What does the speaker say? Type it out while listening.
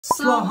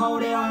سلام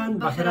هاوريان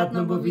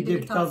بخيراتنا بو فيديو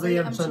تازه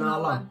ام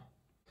چنالا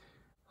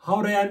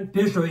هاوريان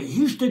پیشو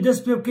هیچ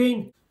دست پێ بکەین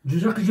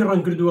جوجە قژی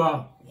ڕەنگ کردووە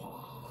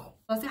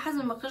ڕاستی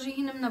حەزم بە قژی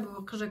هینم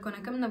نەبوو قژە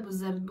کۆنەکەم نەبوو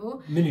زەرد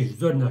بوو منیش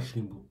زۆر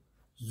ناشرین بوو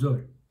زۆر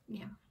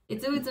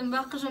ئێتەوێتم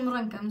با قژم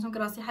ڕەنگکەم چونکە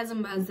ڕاستی حەزم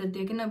بە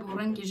زەردێکە نەبوو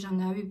ڕەنگی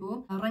ژەنگاوی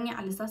بوو ڕەنگی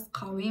عەلەساس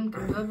قاوەییم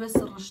کردووە بەس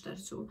ڕەش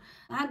دەرچوو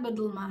هەر بە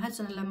دڵما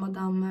هەرچەنە لە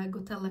مەدام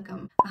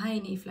گوتەڵەکەم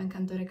هاینی فلان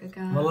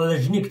کەنتۆرێکەکە وەڵا لە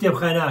ژنی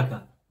کتێبخانەکە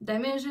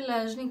دەمێژە لە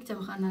ژنی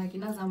کتێبخانەکە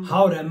نازانم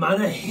هاورە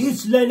معنە هیچ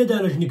لای نەدا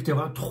لە ژنی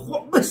کتێبخانە تخوا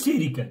بە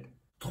سێری کرد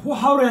تخوا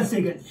هاوریان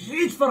سێگەن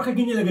هیچ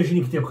فەرقێکی نییە لەگە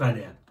ژنی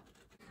کتێبخانەیە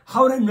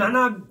هاورە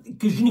معنە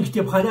کە ژنی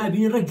کتێبخانە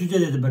بینی ڕێک جوجە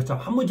دێتە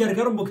بەرچاو هەموو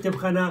جارگەڕم بۆ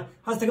کتێبخانە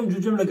هەستەکەم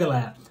جوجەم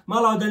لەگەڵایە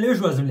ماڵاودا لێژ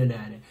وازم لێ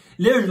نایانێ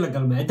لێژ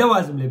لەگەڵمایە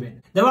دەوازم لێ بێن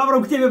دەوا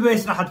بڕۆم کتێبێ بە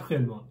ئیسراحەت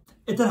بخوێنمەوە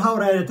ئیتر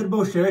هاورایەتر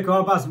بەو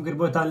شێوەیەکەوە باسم کرد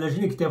بۆتان لە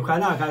ژنی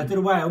کتێبخانە کاتر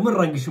وایە و من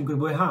ڕەنگیشم کرد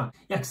بۆی ها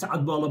یەک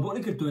سەعەت باڵە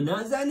بۆڵی کرد تۆ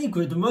نازانی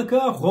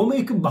کوردمەکە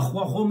خۆمەیکم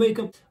بەخوا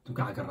خۆمەیکم تو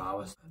کاکە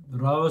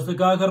ڕاوەستە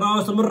کاکە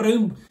ڕاوەستە من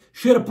ڕێم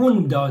شێر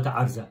پڕۆنم داوەتە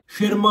عەرزە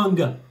شێر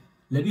مانگە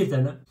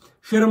لەبیرتەنە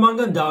شێر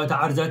مانگەم داوەتە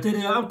عەرزاتر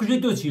ئەم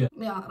قژەی تۆ چییە؟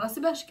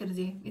 ڕاستی باش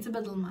کردی ئیتر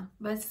بە دڵما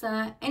بەس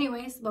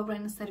ئەنیوەیس با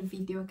بڕێنە سەر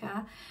ڤیدیۆکە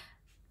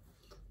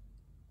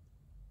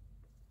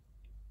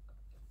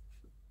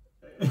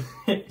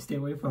Stay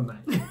away from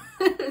that.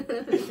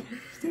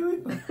 Stay away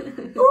from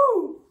that.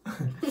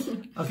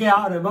 Okay,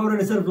 عارف بمرن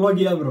نصير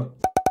فلوجي أمره.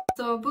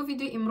 بۆ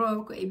ڤیدیۆ ئیمڕۆ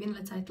وەکو ئەیبین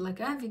لە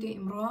تایتڵەکە ڤیدیۆ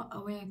ئیمڕۆ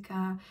ئەوەیە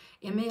کە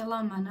ئێمە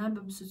یەڵامانە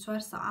بە 24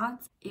 سەعات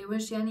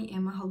ئێوەش ینی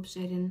ئێمە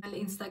هەڵبژێرن لە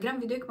ئینستاگرام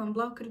ڤیدیۆکمان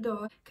بڵاو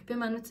کردەوە کە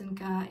پێمان وتن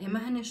کە ئێمە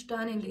هەنێ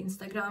شتانین لە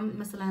ئینستاگرام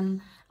مەسەلەن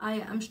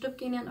ئایا ئەم شتە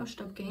بکەین یان ئەو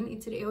شتە بکەین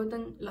ئیتر ئێوە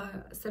دەنگ لە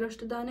سەر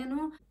شتە دانێن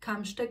و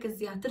کام شتە کە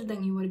زیاتر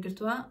دەنگی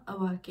وەرگرتووە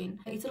ئەوەکەین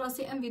ئیتر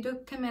ڕاستی ئەم ڤیدیۆ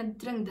کەمێ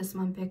درەنگ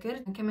دەستمان پێ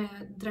کرد کەمێ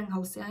درەنگ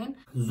هەڵسیاین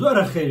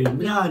زۆرە خێری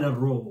میانە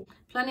ڕۆ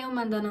پلانی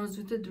ئەوماندانەوە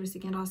زووتر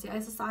دروستیکەین ڕاستی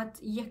ئایسە سەعات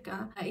یەکە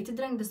ئیتر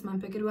درەنگ دەستمان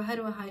پێکردوە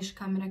هەروەهایش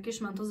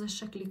کامێرەکەشمان تۆزە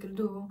شەکلی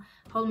کردو و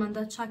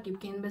هەوڵماندا چاکی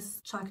بکەین بەس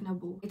چاک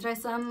نەبوو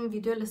ئیترایسە ئەم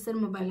ڤیدیۆ لەسەر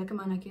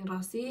مۆبایلەکەمانەکەین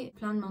ڕاستی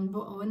پلانمان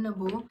بۆ ئەوە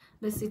نەبوو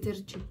بەس ئیتر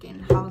چی بکەین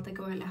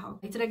حاڵەتەکەوە لە هاو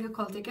ئیترەگە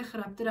کۆڵتێکە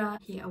خراپترە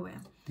هی ئەوەیە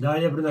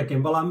داێ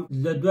بردەکەین بەڵام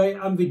لە دوای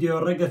ئەم ڤیدیۆ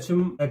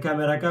ڕێگەچم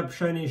کامێراکە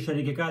پیشانی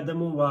شەریکەکە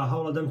دەمون و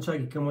هەوڵە دەم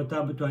چاکی کەمەوە تا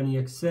بتوانین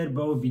یەکسەر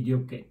بەەوە ڤیدیۆ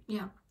بکەین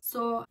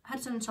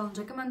هەرچەند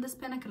چاڵنجەکەمان دەست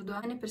پێ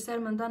نەکردووە هەنی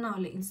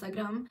پرسیارمانداناوە لە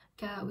ئینستاگرام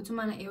کە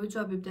وتمانە ئێوە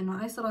جوابی بدەنەوە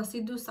ئایسە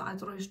ڕاستی 2 سەعات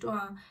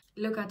ڕۆیشتووە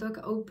لەو کاتەوە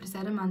کە ئەو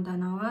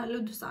پرسیارەمانداناوە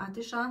لەو 2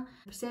 سەعاتیشە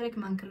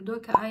پرسیارێکمان کردووە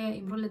کە ئایا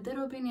ئیمڕۆ لە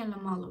دەرەوە بین یان لە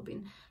ماڵەوە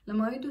بین لە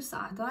ماوەی 2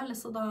 سەعاتە لە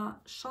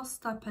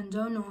 160 تا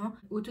 59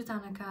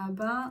 وتوتانەکە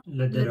بە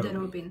لە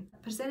دەرەوە بین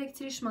پرسیارێک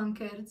تریشمان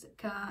کرد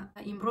کە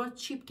ئیمڕۆ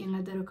چی بکەین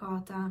لە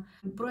دەرەوەکەواتە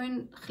بڕۆین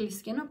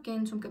خلیسکێنە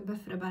بکەین چونکە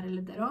بەفرە بارە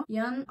لە دەرەوە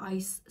یان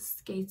ئایس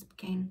سکەیت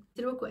بکەین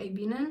ترۆکو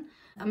ئەیبینن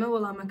ئەمە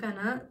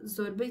وەڵامەکانە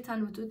زۆربەیتان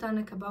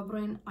وتوتانە کە با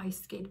بڕۆین ئایس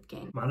سکەیت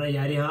بکەین معنە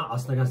یاریها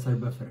ئاسنەکە سەر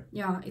بەفر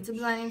ئیتر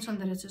بزانین چەند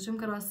دەرەچە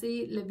چونکە ڕاستی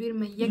لە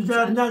بیرمە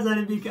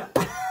نازانم بیکە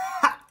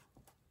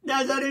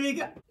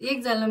یەک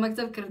جار لە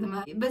مەکتەب کردمە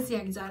بەس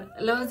یەک جار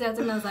لەوە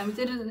زیاتر نازانم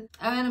تر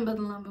ئەوێنم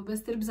بەدڵام بوو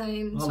بەستر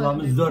بزانین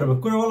من زۆر بە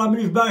کورە وەڵام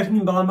منیش باش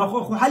نیم بەڵام بەخۆ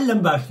هەر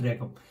لەم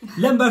باشترێکم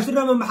لەم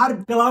باشترەمە هەر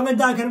پێڵاومە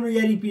داکەم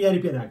یاری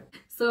پێناکەم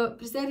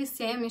پرسیاری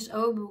سێمیش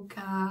ئەوە بوو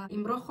کە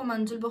ئیمڕۆ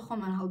خۆمان جل بۆ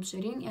خۆمان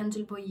هەڵبژێرین یان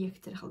جل بۆ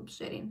یەکتر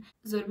هەڵبژێرین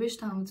زۆربەی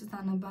شتان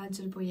وتتانە با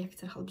جل بۆ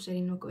یەکتر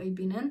هەڵبژێرین وەکو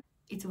ئەیبینن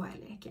ئیتوای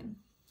لەکەن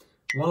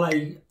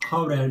وەڵی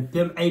هاوڕێن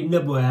پێم عیب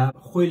نەبووە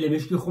خۆی لە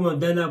مشکی خۆمان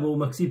دانابوو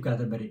و مەکسی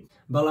بکاتە بەری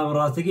بەڵام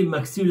ڕاستەکەی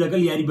مەکسی و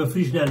لەگەڵ یاری بە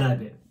فریش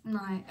نابێ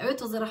ئەوێ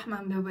تۆزە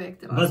ڕەحمان بێ بۆ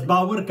یەکتر بەس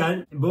باوەڕکان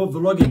بۆ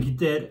ڤڵۆگێکی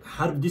تر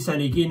هەر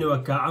دیسانێکینەوە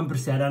کە ئەم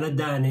پرسیارانە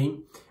دانین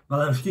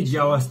بەڵام شتی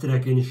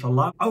جیاوازترەکەین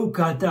ئینشەڵڵا ئەو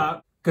کاتە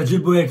کە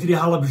جل بۆ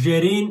یەکتری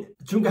هەڵەبژێرین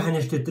چونکە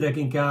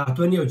هەنێشتێترەکەین کە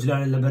ئەتوانێ ئەو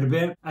جلانە لەبەر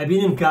بێ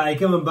ئەبینن کە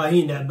ئایکە من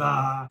باهینە بە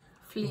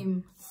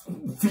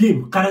فلیم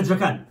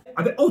قەرەجەکان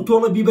ئەبێ ئەو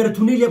تۆڵە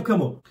بیبەرەتونەی لێ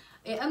بکەمەوە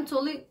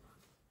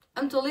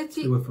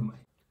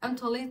ئەم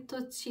تۆڵی تۆ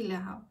چی لە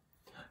هاو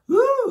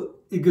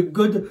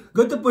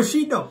گۆتە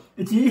پۆشینۆ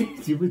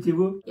چی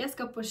بوو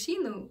یاسکە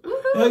پۆشینۆ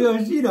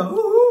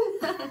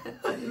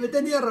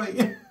بەتەنیا ڕۆی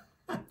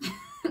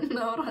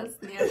ناڕاست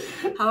نییە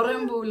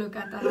هاوڕێم بوو لەو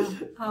کاتەرە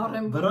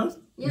هاوڕێم بەڕاست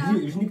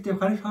ژنی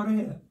کتێبخانەش هاوڕێ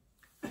هەیە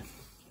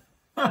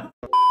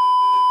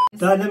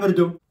تا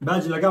نەمردوم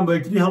باج لەگەڵ بۆ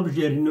یەکتری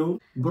هەڵبژێرین و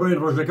بڕۆین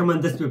ڕۆژەکەمان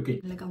دەست پێ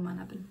بکەین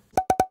لەگەڵمانە بن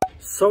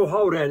سەو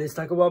هاوڕێن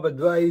ئێستاکە وا بە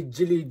دوای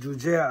جلی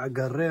جوجەیە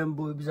ئەگەڕێم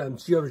بۆی بزانم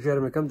چیە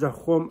بژێرمەکەم جا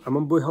خۆم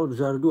ئەمەم بۆی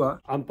هەڵبژاردووە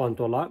ئەم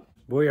پانتۆڵە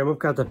بۆی ئەمە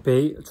بکاتە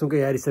پێی چونکە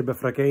یاری سەر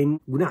بەفرەکەین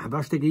گوناح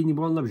باش شتێکینی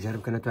بۆڵ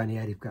نەبژێرم کە نەتوانانی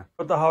یاری بکە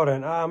وەتە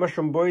هاوڕێن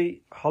ئەمەشم بۆی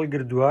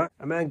هەڵگردووە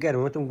ئەمان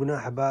گەرمەوەتم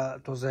گوناح بە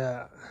تۆزە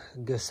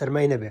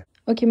سەرمای نەبێ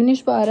وەکی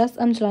منیش بۆ ئاراست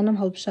ئەم جلانم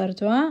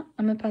هەڵبشاردووە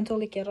ئەمە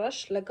پانتۆڵێکی ڕەش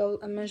لەگەڵ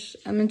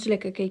ئەمە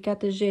جلێکەکەی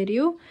کاتە ژێری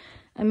و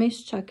ئەمەش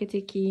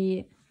چاکەتێکی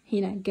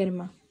هینە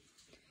گەرمە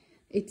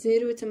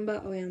ئیتر وتم بە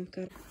ئەویان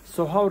بکەر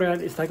سۆ هاوڕێن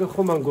ئێستاکە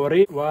خۆمان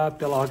گۆڕی و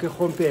پێڵاوەکەی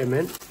خۆم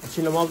پێمێن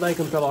ئەچین لە ماڵ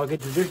دایکم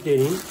پێڵاوەکەی جوجەش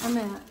دێنین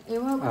ئەمە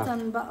ئێوە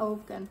بتان بە ئەو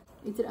بکەن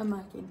ئیتر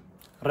ئەماکەین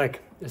ڕێک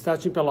ئێستا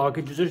چین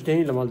پێڵاوەکە جوجەش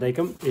دێنی لە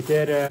ماڵدایکم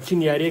ئیتر چین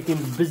یاریەکەین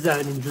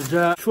بزانین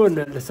جوجە چۆن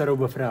لەسەر و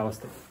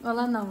بەفراوەستە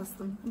وەڵا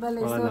ناوەستم بەڵێ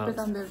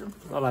پێتان بێژم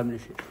وەڵام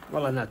منیشی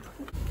وەڵا ناتوە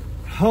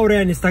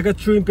هاوڕێیان ئێستاکە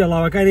چوین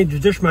پێڵاوەکانی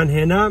جوجەشمان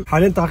هێنا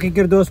حالێن تاقی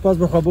کردەوە سپاس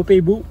بەخوا بۆ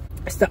پێی بوو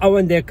ئێستا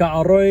ئەوەندێک کە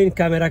ئەڕۆین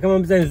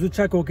کامێراکەمان بزانین زوو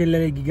چاکۆکە لە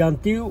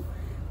گیگانتی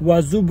و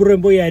زوو بڕێن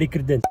بۆ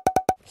یاریکردن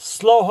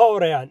سڵاو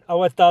هاوڕێیان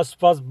ئەوە تا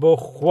سوپاس بۆ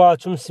خوا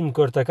چوم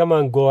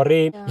سیمکۆرتەکەمان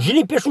گۆڕێ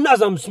ژنی پێشم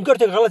نازانم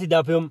سیمکارتێک غەڵەتی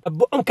داپێم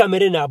بۆ ئەم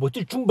کامێرە نابوو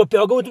چوم بە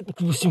پیاگەوت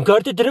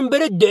سیمکارتێ ترم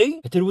بەرە دەی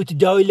ئەتروتی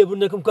داوای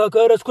لێبوونەکەم کاکە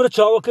ئەرەز کوڕە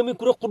چاوەکەمی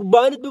کوڕە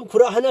قوربانت بم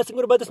کوڕە هەناسم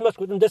کوڕە با دەست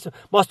ماچکوتم دەست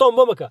ماستەوەم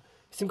بۆ مەکە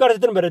سیمکارتێ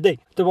ترم بەرە دەی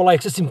تۆ وەڵای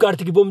کەسە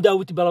سیمکارتێکی بۆم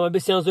داوتی بەڵام بێ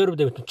 300 یورۆ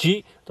بدەیت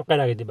چی تۆ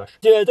قەناگەتی باش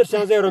تر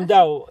 300 یورۆم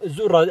دا و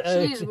زوو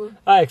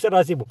ئەکسەر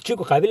ڕاستی بوو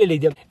چیکو قابلە لێ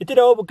دێم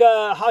ئیترەوە بکە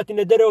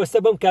هاتینە دەرەوە سە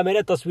بەم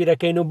کامێرە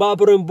تەسویرەکەین و با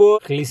بڕۆین بۆ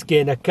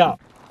خلیسکێنەکە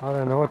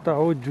هاوڕێنەوە تا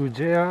ئەو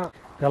جوجەیە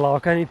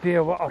پێڵاوەکانی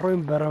پێوە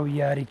ئەڕۆین بەرەو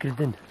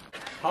یاریکردن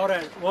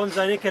هاوڕێن وەم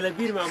زانێ کە لە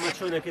بیرمە ئەمە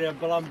چۆن نەکرێت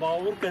بەڵام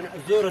باوەڕکەن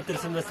زۆرە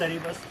ترسم لەسەری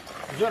بەس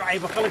زۆر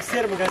عیبە خەڵک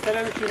سێر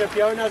مەگەسەلام چوونە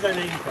پیاوە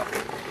نازانێ هیچە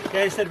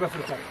کای سەر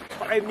بەفرکە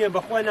عیب نییە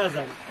بەخوا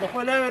نازانم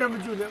بەخوا ناوێرە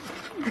بجوولێ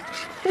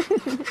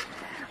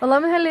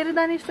وەڵام من هەر لێرە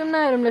دانیشتم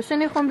ناوێرم لە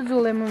شوێنی خۆم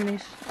بجوڵێ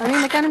منیش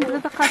ئەمینەکانم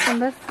بدەتە قاچم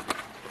بەس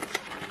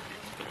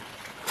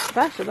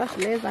باشە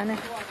لێ زانێ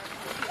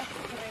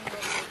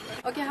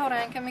اوكي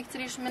هاوڕێیان کەمێک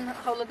تریش من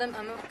هەوڵەدەم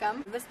ئەمە بکەم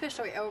بەس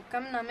پێشەوەی ئەوە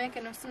بکەم نامەیەکە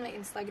نووسم لە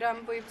ئینستاگرام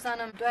بۆی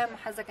بزانم دوای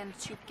حەزەکەن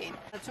چی بکەین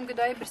چونکە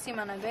دوای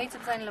برسیمانە بیت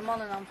بزانین لە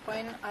ماڵە نام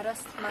بخۆین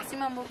ئارەس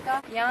ماسیمان بۆ بکە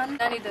یان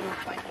نانی دەرو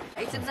بخۆین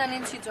ئەیتر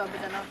بزانین چی جواب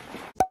بدەنەوە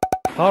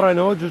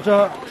هاوڕێنەوە جوجە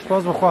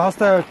سپاس بەخوا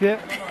هەستایەوە پێ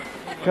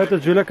کاتە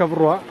جوولەکە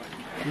بڕوە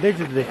دەی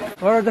جدێ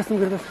وەرە دەستم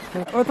کرد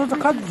ئەو تۆ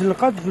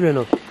قات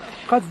جوولێنەوە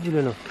قات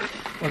جوولێنەوە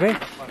ئۆکەی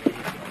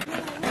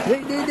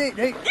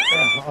دەی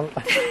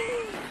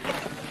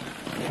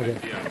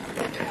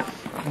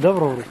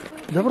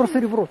دەبڕۆ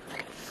سەری بڕۆ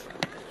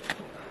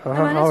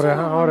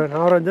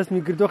هاوڕێن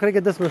دەستمی کردووە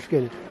خەرێکە دەست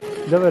مەشکێنی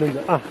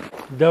دەبەرندا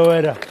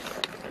دەوەرە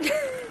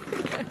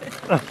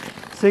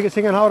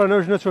سێگەن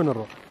هاوڕێنەوەش نەچۆنە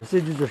ڕۆ سێ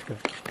جوجەشکە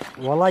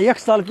وەڵای 1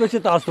 ساڵ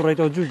پێچێتە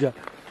ئاسوڕێتەوە جوجە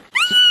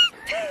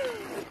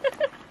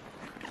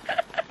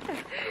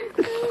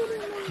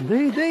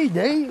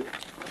دەی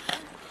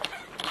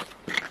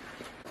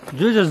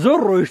جوجە زۆر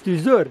ڕۆیشتی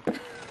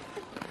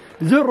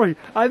زۆر ڕۆی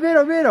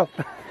بێرە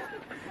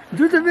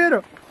جوجە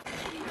بێرە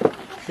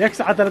 1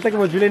 ساعتە لە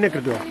تەکەمە جوولەی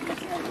نەکردووە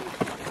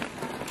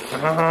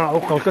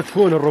ئەو خەڵکە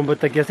چۆنە ڕۆم بە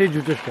تەکیاسەی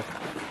جوجەشکە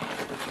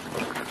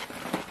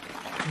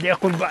دەی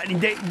قوربانی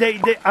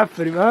دەی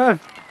ئەفریم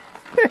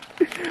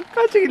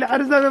قاچێکی لە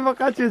عەرزانە بە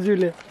قاچێ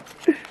جوولێ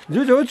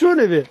جوجەوە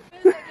چۆنە بێ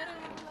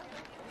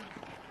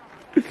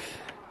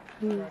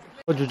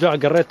جوجە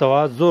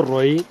ئەگەڕێتەوە زۆر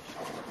ڕۆیی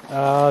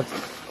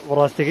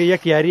ڕاستەکە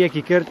یەک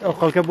یاریەکی کرد ئەو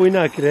خەڵکە بۆی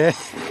ناکرێ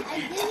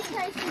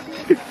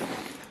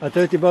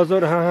ئەتەوێتی با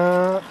زۆر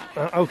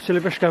ئەو کچە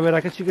لە پێش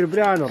کامێراکە چی کرد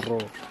برانە ڕۆ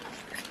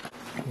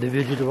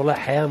دەبێت جوجە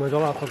وەڵای حەیامە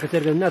دەڵا خەڵکە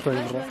تێرگەن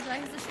ناتوانین بڕۆ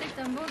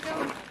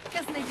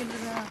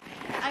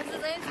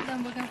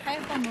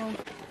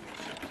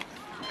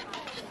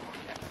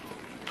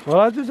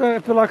وەڵا جوجە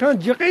پڵاکان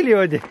جێقەی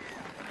لێوە دێ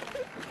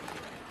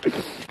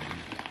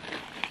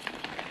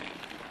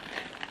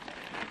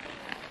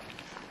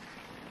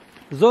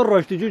زۆر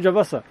ڕۆشتی جوجە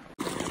بەسە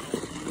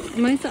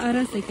مایسە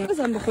ئاراسێکە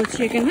بزان بەخۆ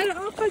چیەکەن هەر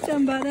ئەو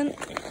قاچیان بادەن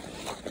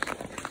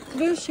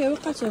بێ شێوە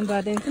قاچیان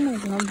بادەن کە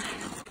نازانم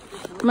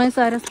مایسە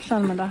ئاراس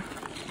پیشان مەدا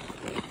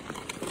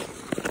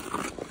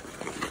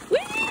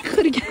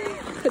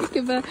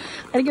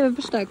خەریکە بە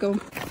پشتاکەم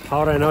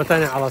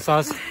هاوڕێنەوەتانی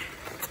عەڵەساس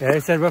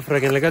یاری سەر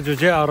بەفرەکەن لەگە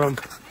جوجێ ئەڕۆم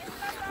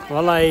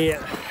وەڵای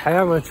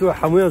حەیامان چووە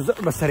هەموویان زۆر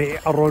بەسەری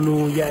ئەڕۆن و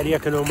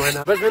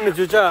یاریەکەنەوەمانە بەس من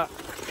جوجە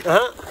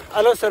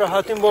ئەلەو سەر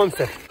هاتوین بۆم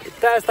سەر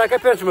تا ئێستاکە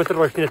 5 مەتر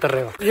ڕۆشتینەتە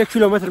ڕێوە 1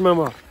 کیلۆمەتر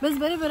ماما بەس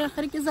بەرە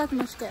خەریکە زات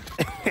مەشکە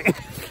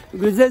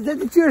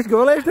گوزەتی چێشکە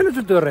وەڵای هێشتا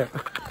نەچووتۆ ڕێ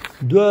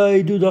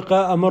دوای 2 دقە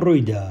ئەمە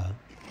ڕوویدا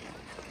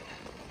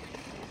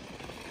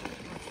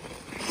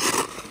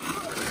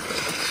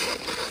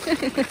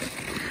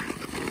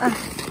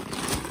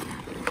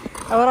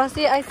ئەوە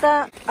ڕاستی ئایستا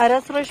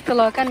ئاراس ڕۆژ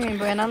پڵاوەکانمان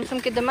بۆ هێنام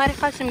چونکە دەماری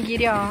قاچم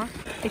گیریەوە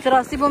ئیتر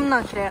ڕاستی بۆم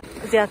ناکرێت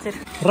زیاتر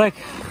ڕێک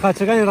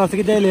قاچەکانی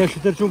ڕاستەکە دای لە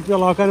یەشتر چوون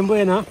پێڵاوەکانم بۆ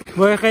هێنا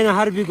بۆیە قەینە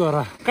هەر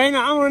بیگۆڕە قەینە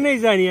ئەمڕۆ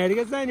نەیزانی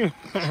یاریکە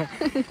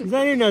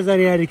زانی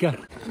نازانی یاریکە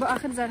بۆ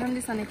ئاخر جار هەم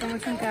دیسانێکەوە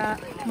چونکە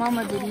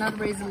ماما did not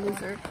raise a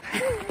loser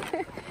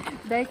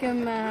دایکم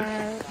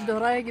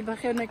دۆڕایەکی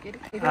بەخێر نەکرد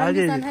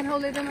دیسان هەر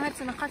هەوڵێدەم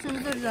هەرچەنە قاچم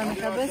زۆر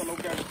جانەکە بەس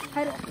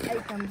هەر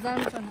ئەیکەم زان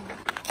چۆن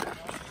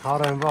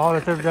هاوڕێم بۆ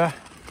هەوڵێتە بدە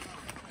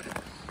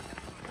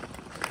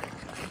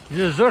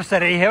زۆر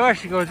سەرعی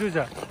هێواشیکەوە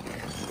جوجە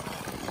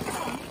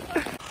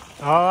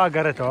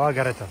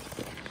گەڕێتەوە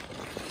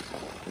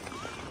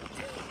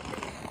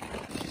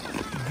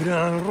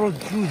بران ڕۆ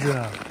جوجە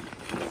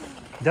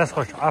دەست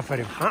خۆش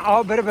ئافرین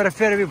ئەوە بەرەبەرە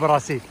فێرەبی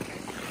بەڕاستی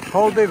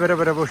هەوڵ بێ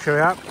بەرەبەرە بۆ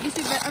شێوەیە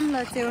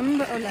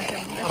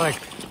ڕێک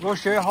بۆ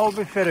شێوەیە هەوڵ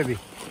بێ فێرەبی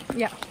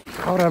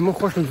هاوڕێ من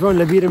خۆشم جوان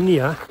لە بیرم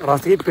نییە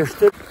ڕاستەکەی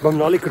پێشتر بە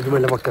مناڵی کردومە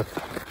لە مەکتەب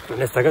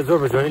نستقل زور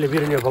بجواني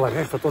لبيرني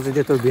والله هشتا توزي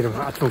ديتو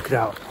بيرم عطفون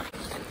كراو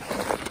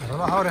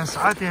والله هورا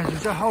ساعات يا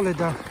جوجا حولي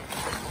دا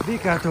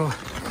بيكاتو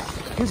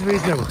كيف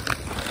بيزنبو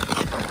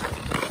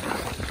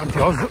أنت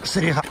عوز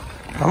سريعة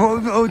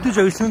أما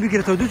دوجا يسمون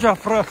بيكرتو دوجا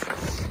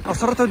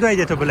أصرتو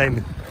دايدتو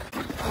بلايمن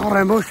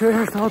هورا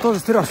شوي هشتا توزي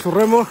سترا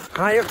سرمو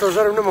هاي يكتو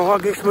زرم نمو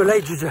هواقيش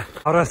ملاي جوجا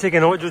هورا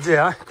سيكن هو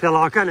جوجا ها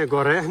تلا كان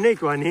يقوري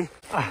نيكواني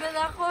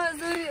بدأخوها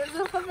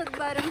زور خفت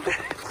بارم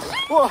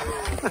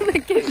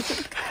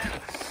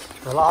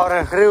والله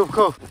هورا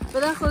خريوكو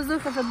بدأخو زور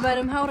خفت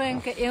بارم هورا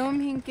ينك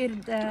يوم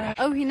هنكرد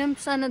أو هنم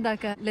بسانة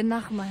داكا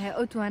للنخمة هي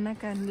أو توانا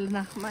كان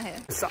للنخمة هي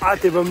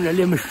ساعات بمن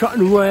عليهم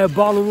الشأن ويا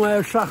بال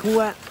ويا شاخ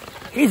ويا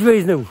إيش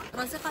بيزنو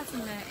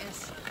رزقاتنا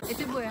إيش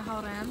اتبو يا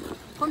هورا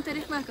قم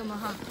تاريخ معكم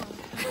ها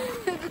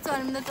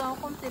بتوان من التوان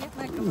قم تاريخ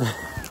معكم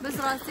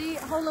بس راسي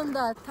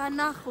هولندا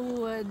تاناخ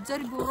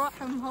وجرب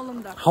وروحهم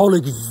هولندا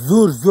حولك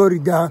زور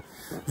دا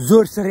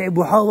زور سريع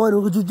بحاول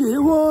وجوجي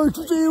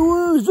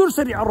زور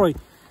سريع الروي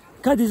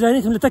كادي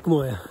زانيتهم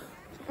لتكمو يا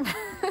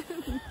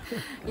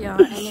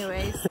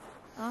anyways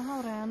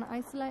هورا أنا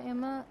أيسلا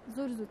إما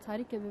زور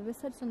تاريخ بس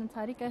هرسون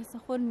تاريخ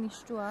سخور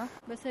نشتوا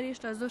بس هريش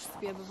زور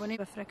سبيا ببوني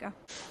بفركة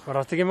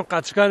فراتي من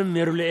قاتش كان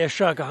ميرو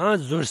لإيشاك ها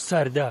زور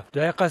سردا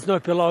داي قاسنو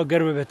بيلاو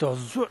قرم بيتو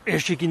زور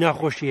إيشيكي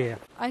ناخوشيه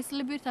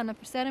أيسلا بيرتانا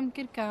برسارم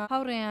كركا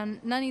هورا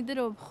ناني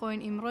درو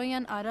بخوين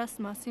إمرويان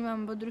أراس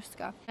ماسيمان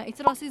بدرسكا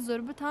إتراسي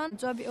زور بتان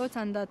جابي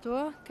أوتان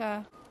داتو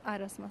كا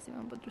أراس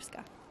ماسيمان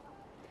بدرسكا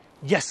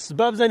يس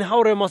باب زاني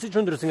حوري ماسي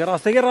شون درسين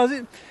راستي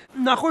رازي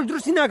ناخوش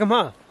درسي ناكم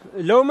ها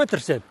لو ما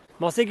ترسل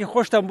ماسيكي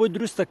خوشتم بود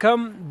درست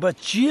كم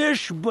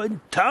بتشيش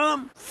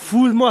بتام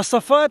فول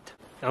مواصفات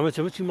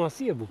عملت شي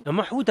ماسيه بو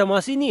اما حوته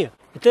ماسي نيه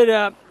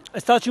ترى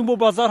استاچين بو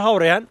بازار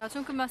هوريان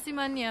چونك ماسي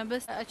مانيا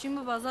بس اچين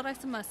بو بازار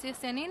است ماسي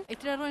سنين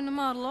اتر روين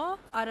مارلو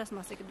ارس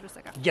ماسيك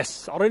درستك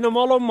يس روين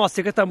مارلو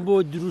ماسيكتم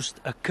بو درست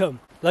اكم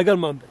لقل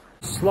ما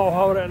سلاو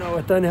هوريان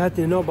وثاني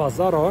هاتي نو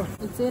بازار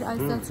تصير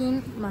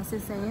استاچين ماسي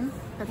سنين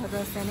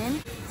كتر سنين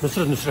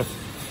نصرت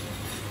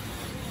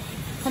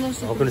خلينا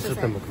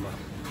نشوف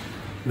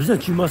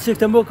بزاف شي ماسيك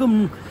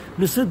تموكم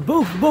نسد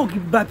بوك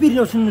بابير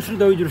نوش نشر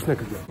داوي درس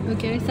نكدو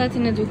اوكي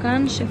ساتنا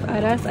دوكان شيف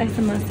اراس ايس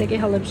ماسيكي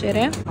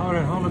هالبجيره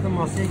هلا ده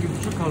ماسيكي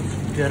بشكل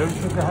جرم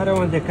شو هذا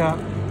وندك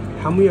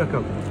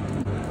حميكم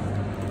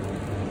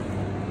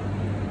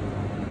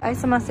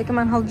ايس ماسيكي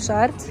من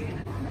هالبجارت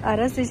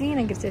اراس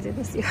جينا قلت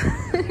دسيو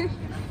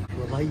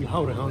والله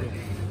هوري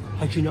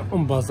حكينا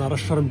بازار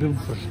الشرم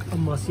بمفرش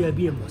اما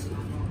سيابيه ماسي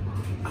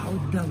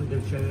عود دام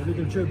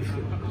دم شاي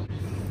بشوي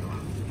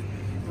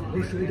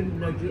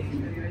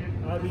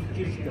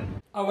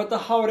او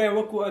تحاوري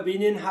وكو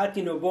ابينين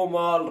هاتينو بو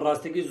مال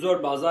راستگی زور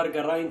بازار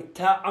گراین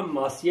تا ام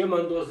ماسیه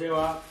من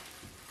دوزیوا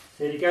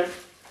سریکن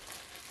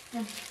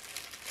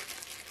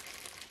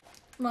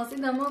ماسي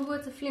دمو بو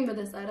تفلين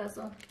بدس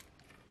اراسو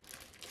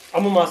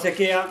اما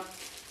ماسکیا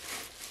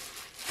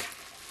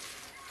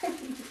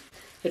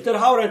اتر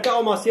هاورن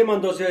تا ماسیه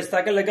من دوزیوا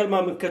استاگل لگل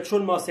ما من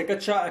کچون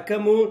ماسکت شا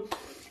اکمو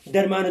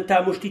درمان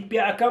تاموشتيت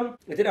بيعكم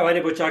مثل اواني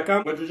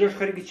بوچاكم وجوجوش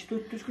خريجي چتو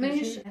توش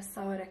مش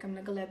الصوركم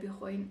لقلا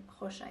بيخوين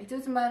خوشا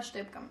يتوتم باش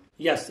تبكم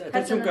يس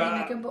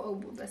اتشوكا كم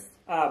بو بس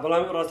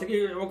بلا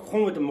راسكي وك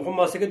خمود مخم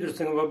ماسكه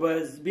درسن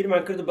بس بير ما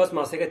كرد بس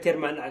ماسكه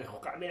تيرمان على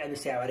عامل على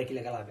ساورك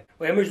لقلابه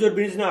ويا مجدور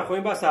بنزنا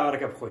خوين با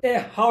ساورك بخوي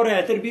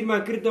هاورا تر بير ما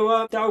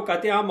كردوا تاو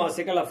كاتي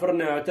ماسكه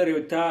لفرنا تر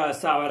تا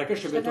ساورك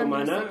شبتو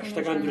معنا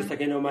اشتغل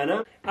درستكينو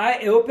معنا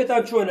اي او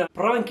بيتا شونا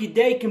برانكي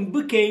دايكم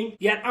بكين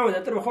يعني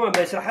عاود تر بخوما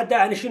بس حتى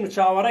انا شنو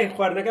تشاوري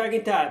خوارنا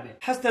كاين تابع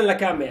حسنا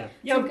لكاميا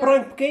يان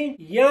برانك بكين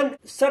يان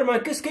سرما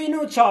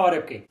كسكينو تشاور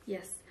بكين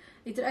يس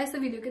يتر ايسا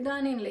فيديو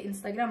كدانين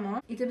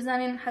لانستغرام يتر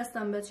بزانين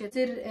حستان بچ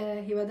يتر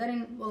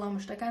هیوادارین والله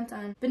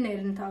مشتكانتان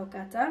بنيرن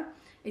تاوكاتا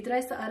يتر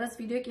ايسا ارز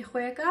فيديو كي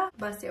خويكا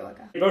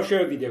باسيوكا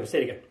باشو فيديو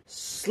سريع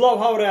سلاو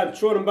هاورا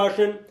شورن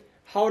باشن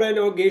هاورا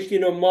نو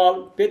گيشتينو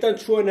مال بيتن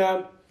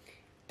شونا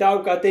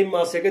تاوكاتي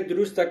ماسكه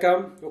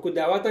دروستكم وكو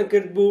دعواتن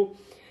كردبو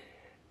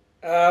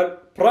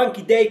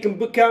برانكي دايكم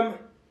بكم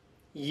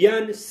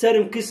يان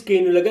سرم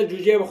كسكين ولقل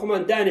جوجي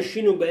بخومان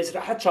دانشينو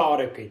بإسراحة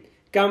شاوري بكين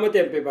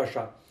كامتين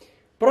بباشا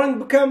برانك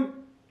بكم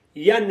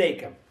يان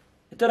نيكم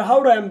ترى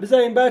هورا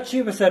بزاين بات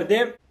شي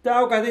بسردم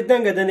تاو كاتي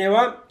دنگا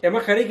دنيوا اما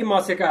خريكي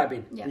ماسكا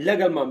بين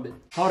لقل منبل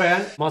هورا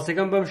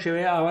ماسكا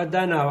بمشوية اوا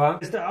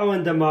داناوا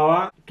استعوان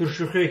دماوا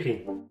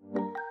ترشخيكين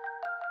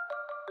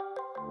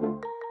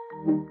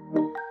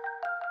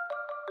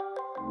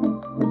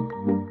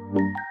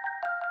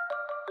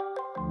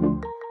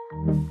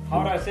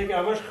هورا سيكي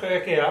امش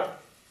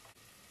خيكيا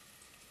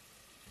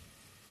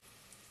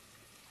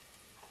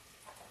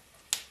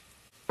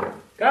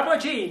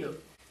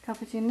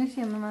كابتشينو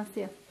شي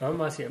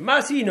ماسيه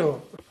ماسينو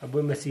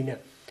ابو ماسينا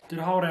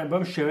ترى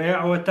بمشي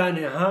او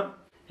ثاني ها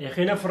يا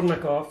اخي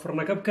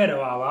فرنك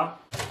بكروا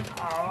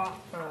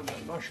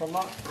ما شاء الله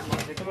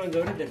ما كمان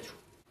دوري درتو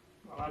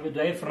هذا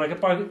داي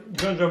فرنك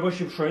جون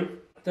بوشي بشوين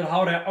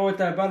ترى او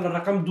تاع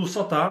الرقم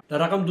 200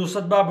 الرقم 200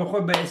 باب خو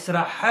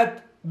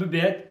باسراحات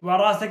ببێت و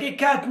ڕاستەکەی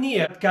کات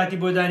نییە کاتی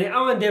بۆ دانی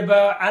ئەوەن دێ بە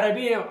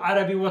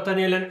عەرەبی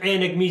وەتەنێ لەن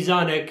عێنێک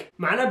میزانێک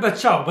معنە بە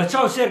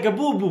چاو سێرگە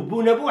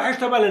بوو نەبوو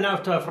هەشتا بە لە ناو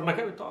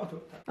فڕنەکە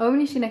ئەو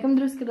منیشینەکەم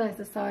دروست کردووە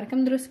ئێستا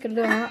ساوارەکەم دروست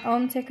کردووە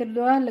ئەوم تێ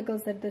کردووە لەگەڵ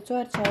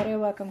زەردەچوار چاوەڕێ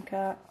واکەم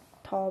کە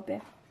تاوا بێ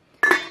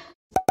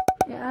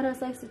ئاراز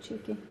سایسە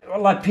چیکی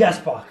وەڵڵای پیاز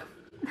پاکم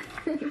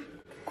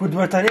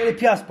کوردوەتانێ لە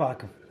پیاز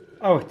پاکم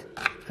ئەوت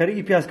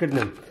خەریکی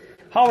پیازکردنم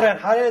هاوڕێن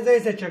حالێ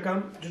زەیسە چەکەم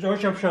جوزەوە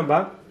شەمشەمبە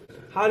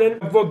حالێن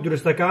ڤۆک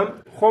دروستەکەم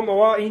خۆم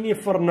ئەوە ئینی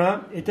فڕنا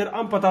ئیتر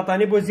ئەم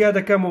پەتاتانی بۆ زیاد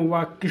دەکەم و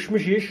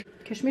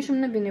کشمیشم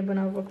نبینێ بۆ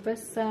ناو ڤۆک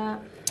بەس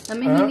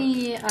ئەمە هینی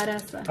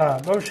ئاراسە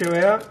بەو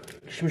شێوەیە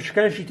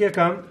کشمیشەکانشی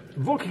تێکەم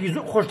ڤۆکێکی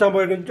زۆر خۆشتان بۆ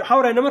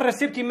هاوڕێن ئەمە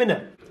ڕەسێپتی منە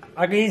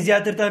ئەگە هین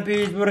زیاترتان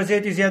پێویست بۆ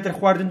ڕێزێتی زیاتر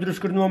خواردن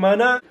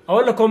دروستکردنەوەمانە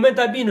ئەوە لە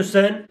کۆمنتا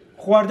بینووسن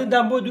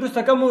خواردنتان بۆ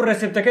دروستەکەم و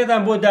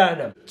ڕێسێپتەکەتان بۆ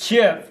دانم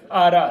چێف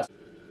ئاراز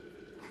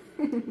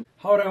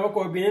هاوڕێ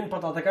وەکۆ بینن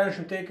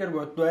پەتاتەکانشم تێ کرد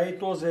بۆ دوایی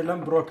تۆزێ لەم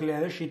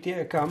برۆکلیانەشی تێ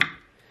ئەەکەم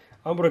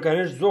ئەم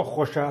برۆکانش زۆر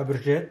خۆشە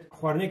ئەبرژێت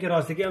خواردنێکی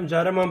ڕاستەکەی ئەم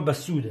جارەمان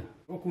بەسوودە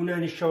وەکو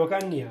نانی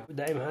شەوەکان نییە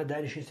دائیمها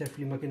دانیشی سەر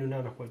فلیمەکەن و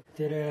نانەخۆین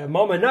تێ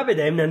مامە نابێت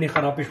دایم نانی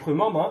خراپیش خۆی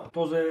مامە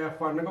تۆزێ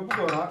خواردنەکە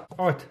بگۆڕە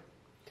ئەوت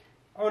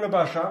ئەوە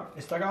باشە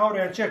ئێستاگە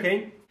هاوڕێیان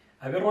چێکەین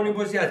ئەبێ ڕۆنی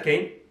بۆ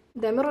زیادکەین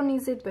دەمە ڕۆنی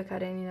زەیت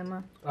بەکارێنینەمە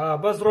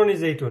بەس ڕۆنی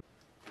زەیتون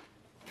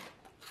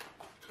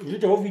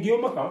ژوتەوە ڤیدیۆ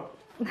مەکە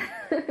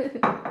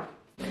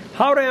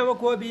هاوڕێیان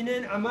وەکوە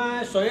بینن ئەمە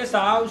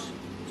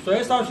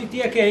سۆیە ساوسی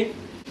تێکەین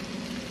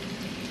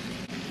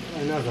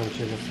نازانم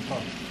چێ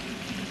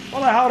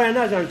وەڵای هاوڕێیان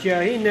نازانم چیە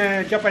هین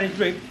جەپانی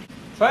دروێک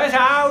سۆیە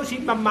ساوسی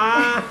مەما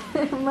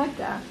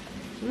مەکە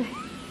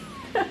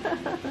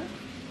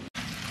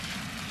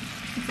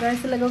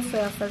فرانسە لەگەڵ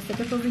سۆیا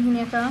سەرسەکە تۆ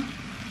بهینێتە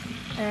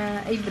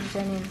ئەی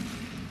برژێنین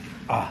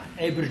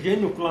ئەی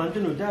برژێن و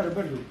کوڵاندن و دارە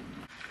بەردو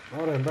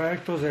هاوڕێن با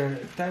یەک تۆزە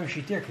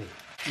تاویشی تێکەین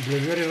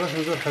بلێژێری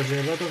ڕەشم زۆر حەزێ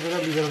با تۆزە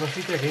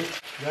بیزەربەستی تێکەین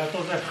یا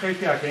تۆزە خەی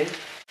تیاکەین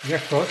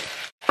یەک تۆز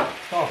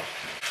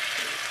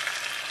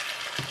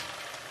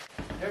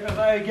یەک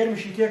غەزایە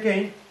گەرمیشی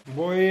تێکەین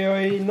بۆی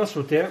ئەوەی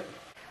نەسووتێ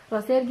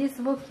ڕاستی هەرگیز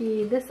ڤۆکی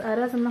دەست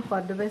ئارازم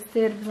نەخواردە بەس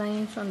تێر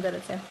بزانین چۆن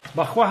دەرەچێت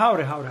بەخوا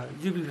هاوڕێ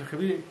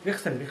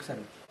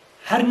بخسەرم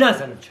هەر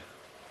نازانم چێ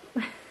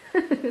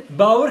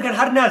باوەڕکەن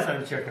هەر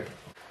نازانم چێکرد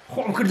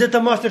خۆم کردێتە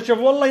ماستەر چێف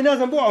وەڵڵی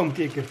نازانم بۆ ئەوم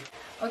تێ کرد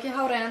ئۆکێ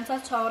هاوڕێیان تا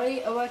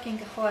چاوەڕێی ئەوەکەین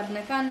کە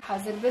خواردنەکان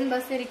حەزر بن بە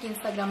سێرێکی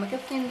ئینستاگرامەکە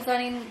بکەین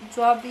بزانین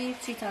جوابی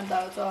چیتان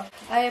داوەتەوە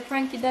ئایا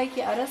پرانکی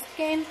دایکی ئارەز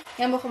بکەین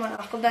یان بۆ خۆمان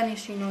عەقڵ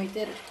دانیشینەوەی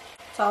تر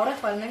چاوەڕێی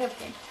خواردنەکە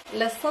بکەین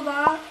لە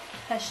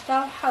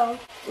 187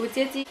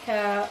 وتێتی کە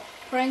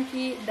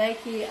پرانکی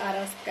دایکی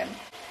ئاراز بکەن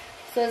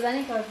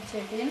سۆزانی کەواتە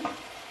چێکین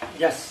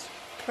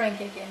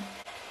پرانکێکین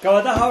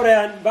کەواتە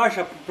هاوڕێیان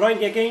باشە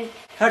پرانکێکین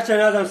هەرچە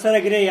نازانم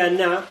سەرەگرێ یان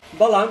نا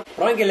بەڵام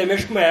پرانکێ لە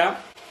مێشکمەیە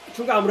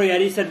چونکە ئەمڕۆ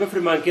یاری سەر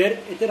بەفرمان کرد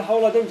ئیتر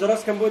هەوڵە دەم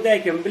جڕستکەم بۆ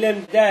دایکم بڵێم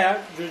دایە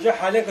جوجە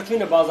حالێن کە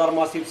چوونە بازاڕ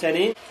ماسی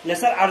بسەنین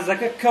لەسەر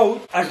عەرزەکە کەوت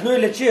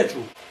ئەژنۆی لە چێ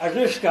چوو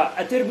ئەژنۆی شکا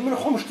ئەتر من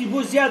خۆم شتی بۆ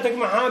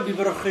زیادەکمە هامی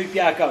بڕە خۆی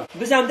پیاکەم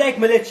بزانم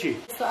دایکمە لێت چی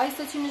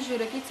ئایسە چینە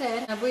ژوورەکەی تر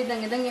بۆی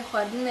دەنگەدەنگی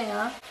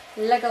خواردنەیە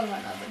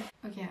لەگەڵمانە بن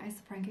ئۆکێ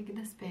ئایسە پرانکێکی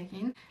دەست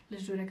پێکەین لە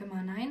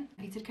ژوورەکەماناین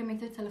ئیتر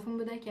کەمێتر تەلەفۆن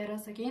بۆ دایکی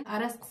ئارازەکەین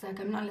ئاراز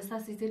قساکە من لە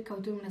ساسی تر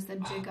کەوتوم لەسەر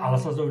جێگا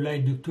ئەڵەسە زەو لای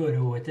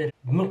دکتۆرەوەتر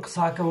من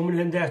قساکەمە من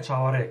لەندای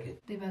چاوەڕێکین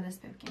دەی با دەست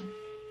پێ بکەین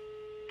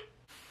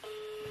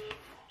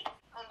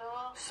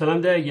سلام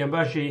دایگیان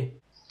باشی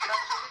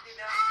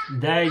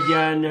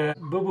دایگیان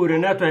ببوورە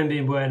ناتوانین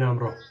بین بۆیان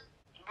ئەمڕۆ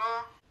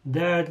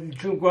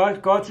چونکە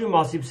کاچوو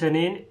ماسی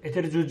بسەنین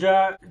ئیتر جوجە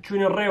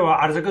چوونە ڕێوە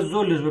عەرزەکە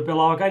زۆر لوس بە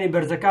پێڵاوەکانی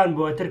بەرزەکان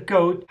بووە ئەتر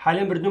کەوت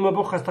حالێن بردومە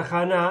بۆ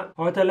خەستەخانە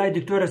ئەوەتە لای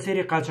دکتۆرە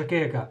سێری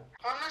قاچەکەیەکە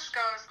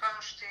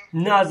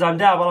نازانم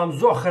دا بەڵام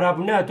زۆر خراپ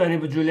و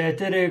ناتوانێت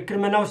بجوولێتر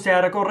کردمە ناو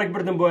سیارەکە و ڕێک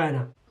بردم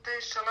بۆیانە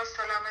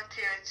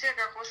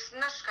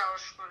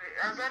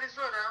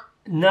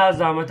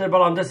نازامەتر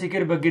بەڵام دەستی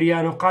کرد بە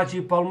گریان و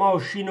قاچی پەڵما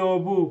و شینەوە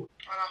بوو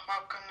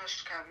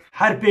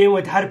هەر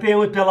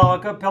پێیوت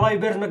پێڵاوەکە پێڵای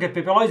بەرز مەکە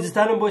پێ پێڵای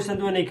زستانم بۆی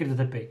سندووە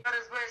نەیکردێتە پێی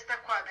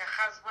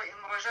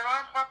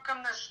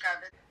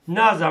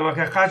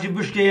نازامەکە قاچی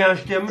بشکێ یان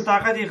شتێ من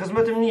تاقەتی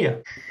خزمەتم نییە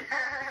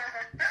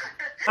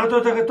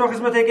تۆ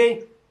خزمەتێکەی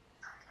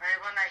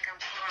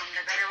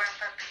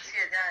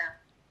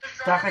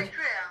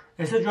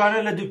ئێستا جوانە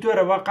لە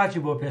دکتۆرە وا قاچی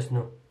بۆ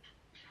پێستنەوە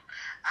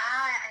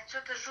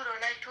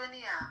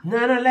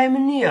نانە لای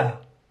من نییە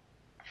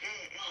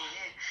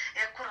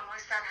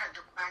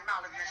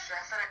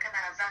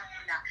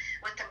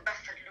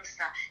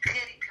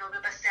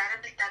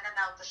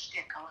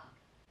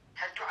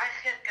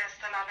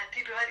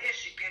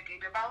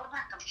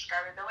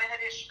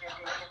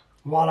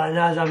وەڵا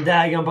نازانم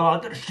دایگەم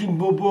بەڵاتر شیم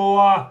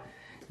بووبەوە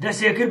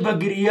دەستێ کرد بە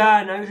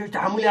گریان ئەویش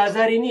تەحمولی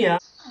ئازاری نییە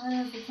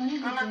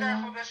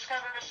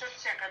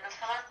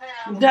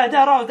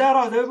داڕاو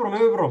دەبێ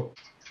بڕۆم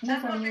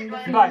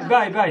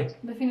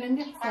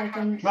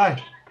بای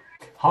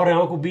هاوڕێن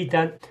وەکو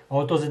بیتان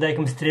ئەوە تۆزە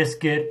دایکم سترێس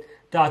کرد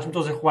تاچم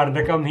تۆزی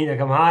خواردنەکەم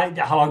هینەکەم های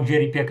هەواک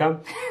جێری پێکەم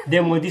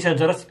دێم دیسان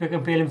جەرەسی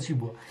پێکەم پێلم چی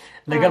بووە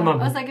لەگەڵمان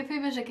ئەساکە پێی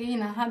بێژەکە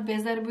هینە هەم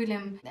بێزار بووی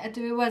لێم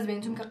ئەتوێ واز بێن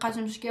چونکە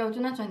قاچم شکیاوە تو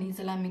ناتوانانی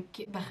زەلامی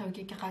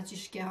بەخەوکێکی قاچی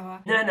شکیاوە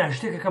نه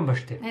شتێکەکەم بە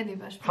شتێک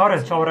باش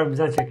هاورێن چاوەڕێ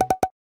بزان چێک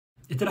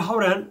ئیتر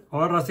هاورێن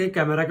ئەوە ڕاستەکەی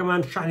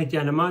کامێرەکەمان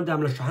شحنێتیانەما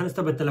دام لە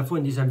شەحنستە بە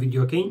تەلەفۆن دیسان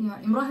ڤیدیۆکەین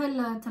ئیمڕۆ هەر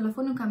لە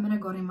تەلەفۆن و کامێرە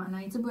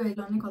گۆڕیمانایت بۆیە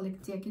لۆنی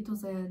کۆڵێکتیەکی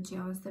تۆزە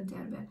جیاوازتر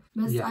دیار بێت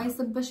بەس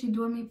ئایسە بەشی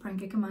دووەمی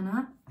پرەنکەکەمانە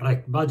ڕێک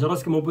با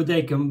جەڕاستکەمەوە بۆ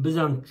دایکم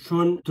بزان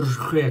چۆن ترش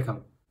خوێەکەم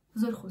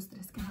زۆر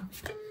خۆسترسکە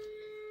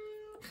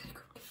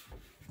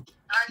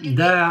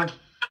دایە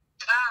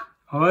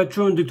ئەوە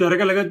چۆن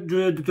دکتۆرەکە لەگە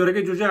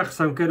دکتۆرەکەی جوجە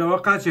قسەم کردەوە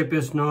قاچێ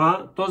پێستنەوە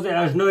تۆزی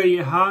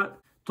ئاژنۆی ها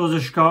تۆزە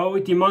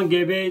شکاوی تیمان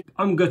گێبێت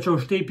ئەم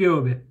گەچەشتەی پێوە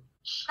بێ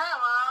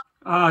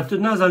تو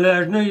نازان لە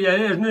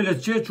ئەژنۆی لە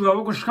چێ چووە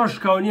وەکو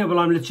شکاو نییە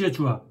بەڵام لە چێ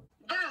چووە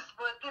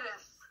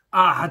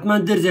حتمما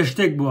دەرزێ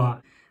شتێک بووە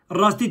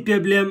ڕاستیت پێ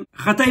بلێم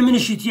خەتای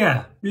منیشی تیە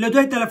لە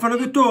دوای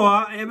تەلەفۆنەکە تۆوە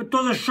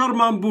تۆزە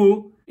شەڕمان بوو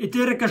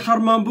ئیتێرە کە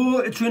شەڕمان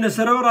بوو چوێنە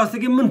سەرەوە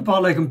ڕاستەکە من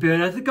پاڵێکم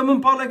پێوێنێت کە من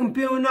پاڵێکم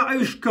پێوەنا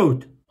ئەویش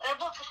کەوت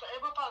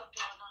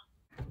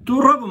تو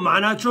ڕەبوو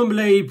معنا چۆن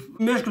بڵێ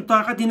مێشک و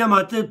تااقەتی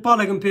نەمات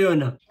پاڵێکم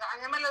پێوەنا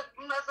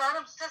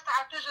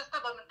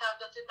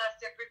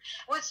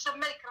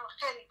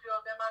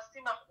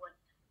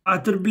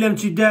ئاتر بلێم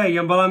چی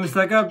دایگەم بەڵام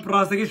ئێستاکە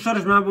ڕاستەکەی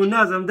شەڕشمان بوو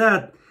نازەم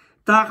دات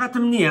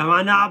تااقەتم نییە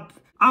مانە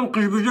ئەم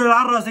قش بژە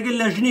هەر ڕاستەکە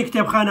لە ژنی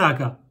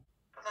کتێبخاناکە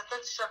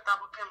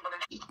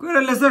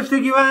گوێرە لەسەر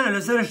شتێکی وانە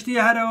لەسەر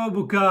شتی هەرەوە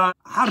بوو کە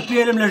هەر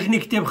پێلم لە ژنی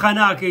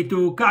کتێبخاناکەیت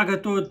و کاکە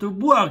تۆ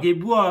بووەکەی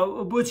بووە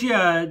بۆ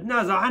چییە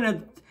نازە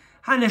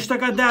هەنە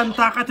شتەکە دام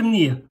تااقەتم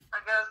نییە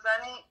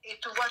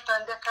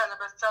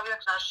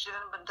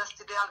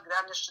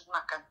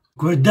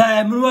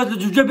کوردایە من واز لە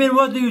جوجە بێن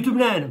واز لە یوتوب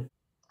نانم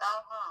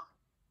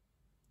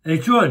ئەی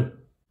چۆن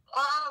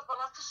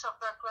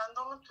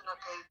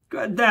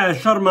دا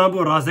شەڕمان بۆ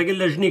ڕاستەکە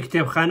لە ژنی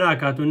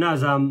کتێبخاناکات و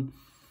نازام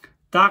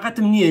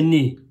تااقەتم نییە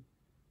نی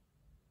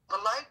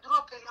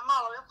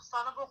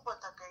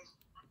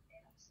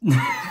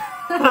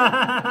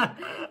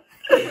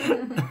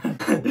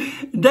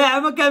دا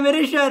ئەمە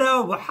کامێرەی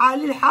شارەوە بوو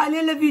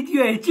حالی لە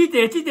ڤیدیۆی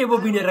چیتێ بۆ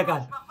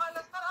بینێرەکان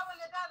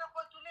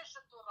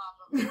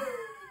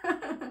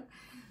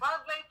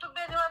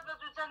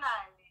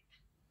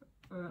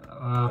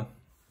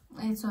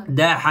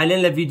دا حاليا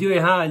لفيديوي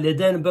ها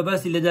لدان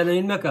بباسي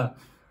لدانين مكا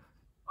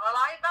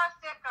والله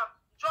باسي كم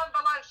جون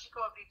بلاي شكو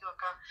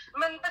فيديوكا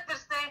من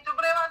بدرسين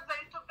تبري وازا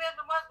يوتيوب بين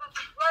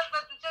وازا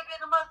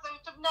تجيبين وازا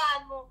يوتيوب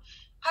نعلمو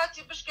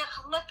هاتي بشكي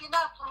خدمتي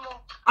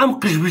نافهمو ام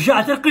قش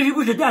بجات قش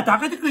بجات دا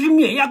تعقد قش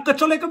منيح يعقد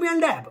شليك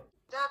بيان لعب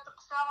دا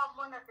تقساوا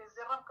بونك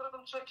زرم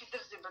كردم شوكي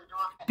درزي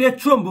بالدوا بيت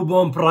شون بو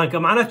بون برانكا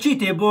معنا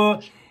تشيتي بو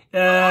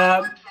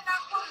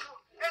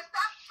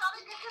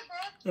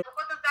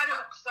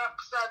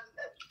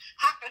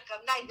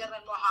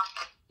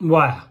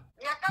واه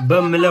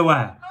بم لا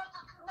واه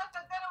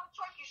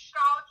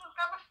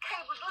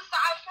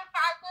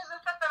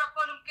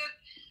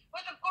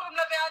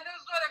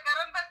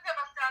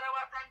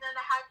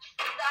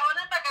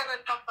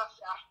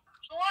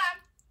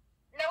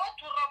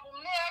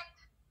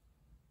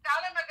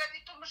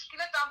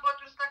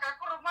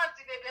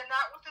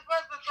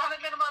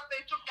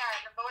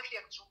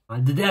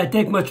دا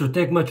تيك ماتشو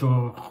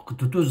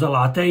تو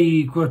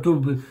زلعتي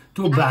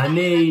تو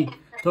بعني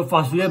تو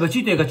فاصله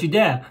بچی ته کچی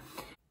ده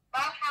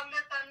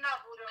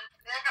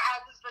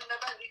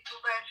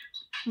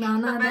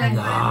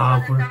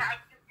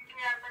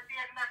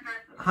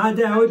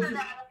هذا هو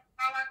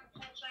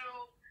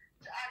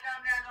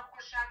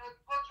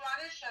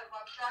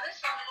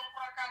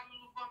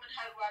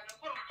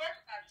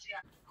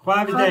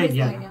خوابز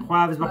دايجان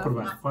خوابز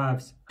بقربان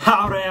خوابز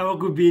هاوريا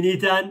وقو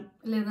بينيتان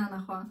ليدان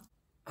اخوان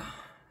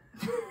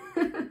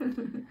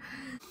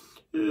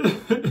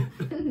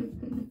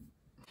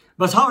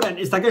بس هاورن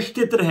ئێستاکە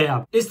شتێتر هەیە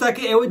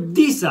ئێستاکە ئێوە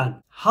دیسان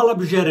هەڵە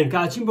بژێرن کە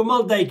ئاچین بە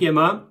ماڵ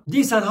دایکێمە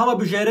دیسان هەڵە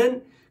بژێرن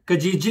کە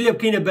جیلێ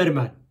بکەینە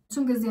بەرمان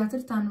چونکە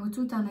زیاترتان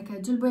وتوتانەکە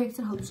جل بۆ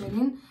یەکتر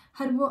هەڵبژێرین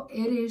هەر بۆ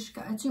ئێرێش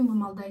کە ئەچین بۆ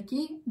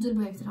ماڵدایکی جل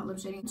بۆ یەکتر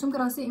هەڵبژێرین چونکە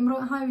ڕاستی ئیمڕۆ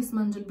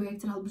هاویستمان جل بۆ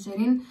یەکتر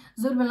هەڵبژێرین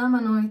زۆر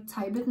بەلامانەوەی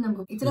تایبەت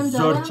نەبوو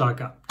زۆر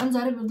چاکە ئەم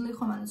جارە بەدڵی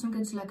خۆمانە چونکە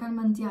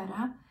جلەکانمان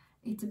دیارە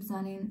ئیتر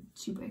بزانین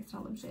چی بۆ یەکتر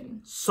هەڵبژێرین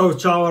سەو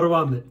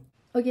چاوەڕوان بێت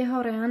ئۆگێ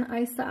هاوڕێیان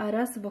ئایستا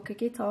ئاراس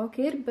بۆکەکەی تاوا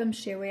کرد بەم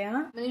شێوەیە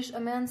منیش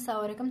ئەمەیان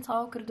ساوەرەکەم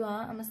تاوا کردووە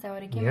ئەمە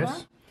ساوەرەکەمە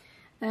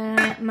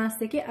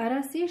ماسێکی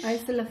ئاراسیش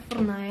ئایستا لە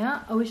فڕنایە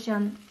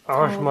ئەوشیان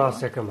ئەوەش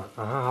ماسێکەمە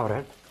ئەها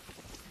هاوڕێن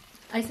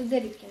ئایستا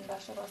دەری بکەین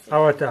باشە ڕاستی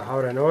ئەوە تا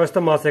هاوڕێن ئەوەستە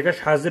ماسێکەش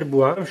حازر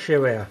بووە ئەم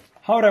شێوەیە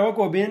هاوڕێ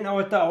وەکۆ بێن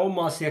ئەوە تا ئەو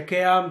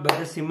ماسیەکەیە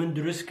بەدەستی من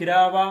دروست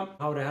کراوە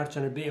هاوڕێ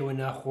هەرچەنە بێ ئەوە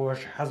ناخۆش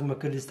حەزمە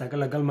کرد ئێستاکە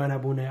لەگەڵمانە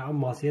بوونەیە ئەم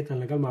ماسیەتەن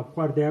لەگەڵمان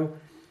بخواردەیە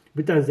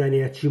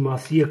بتانزانێ چی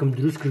ماسیەکەم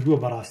دروست کردووە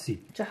بەڕاستی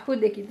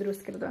جەحودێکی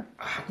دروست کردووە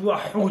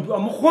حود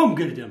ئەمە خۆم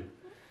گردم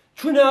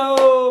چونە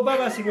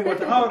باسی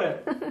بۆتە هاوڕێ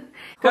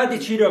کاتی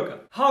چیرۆکە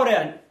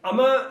هاوڕێیان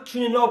ئەمە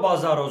چونە ناو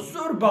بازارەوە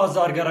زۆر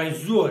بازارگەڕای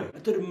زۆر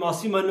ئەتر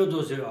ماسیمان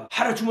نەدۆزێەوە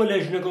هەرە چوومە لە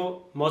ژنەکە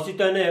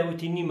ماسیتان نایە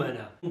وتی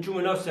نیمانە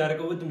چوومە ناو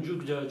سیارەکە وتم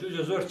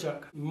جوجە زۆر چاک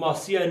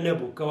ماسییان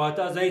نەبوو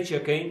کەواتە زای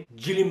چەکەین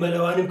جلی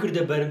مەلەوانم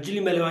کردە بەرم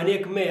جلی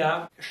مەلەوانەیەکم هەیە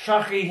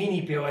شاخی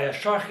هینی پێوەیە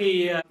شاخی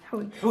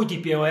حوتی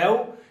پێوەیە و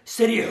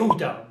سەری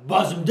حوتە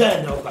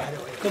بازمدانەوە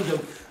بەحرەوەی کەم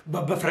بە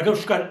بەفرەکەم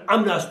شکان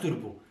ئەم ناستور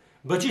بوو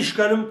بەچی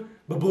شکانم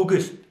بە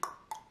بۆگست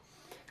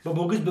بە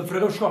بۆگست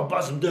بەفرەکەم شکان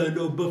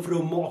بازمدانەوە بەفرە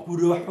و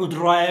ماقورە حوت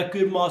ڕایە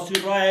کرد ماسی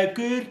ڕایە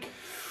کرد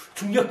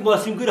چون یەک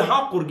ماسیم کرد ها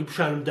قورگی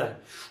پیشانمدان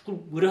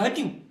وەرە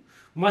هەتیم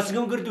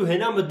ماسیەکەم کرد و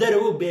هێنامە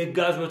دەرەوە بێ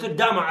گازوەتر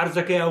دامە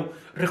عەرزەکەیە و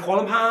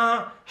ڕێقۆڵم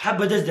ها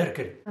بەدەست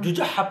دەرکرد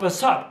دوجە حەپە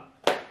ساڵ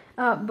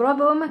بڕا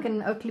بەوە مەکەن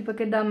ئەو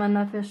کلیپەکە دامان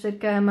نافێشتر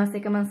کە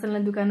ماسێکەمان سن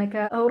لە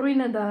دوکانەکە ئەو ڕووی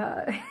نەدا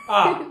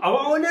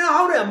ئەوە نە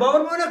هاوڕێم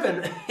باوەڕ بۆ نەکەن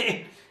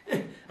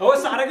ئەوە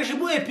سەعرەکەش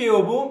بۆیە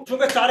پێوە بوو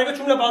چونکە سەعرەکە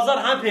چوم لە بازار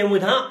هەم پێم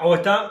وت ها ئەوە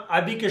تا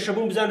ئابی کێشە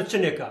بووم بزانت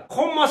چنێکە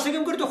خۆم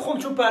ماسێکم کرد و خۆم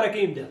چوم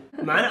پارەکەیمدا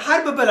معنە هەر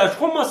بە بەلاش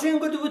خۆم ماسێکم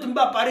کرد و وتم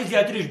با پارەی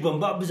زیاتریش بم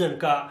با بزن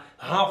کە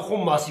ها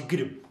خۆم ماسی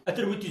گرم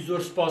ئەتر وتی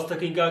زۆر سپاس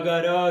دەکەین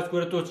گاگارە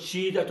کورە تۆ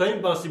چیت ئەتوانین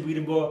باسی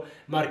بگیرم بۆ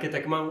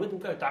مارکێتەکەمان وتم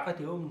کە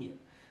تااقەتی ئەوم نییە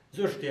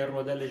زۆر شتێ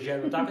ڕۆدا لە ژیان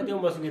تااقەتی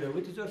ئەو ماسیگەرە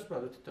وتی زۆر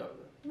سپاس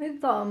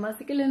تا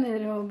ماسێکە لە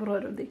نێرەوە بڕۆ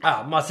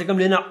ماسێکم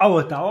لێنا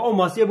ئەوە تاوە ئەو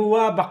ماسیە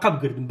بووە بە قەب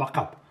گردم بە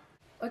قەب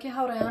ئۆکێ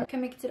هاوڕێیان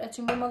کەمێک تر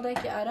ئەچین بۆ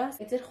مەڵدایکی ئاراس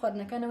ئیتر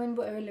خواردنەکانەوەین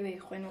بۆ ئەوێ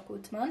لەوەی خوێنەوە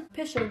وتمان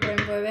پێش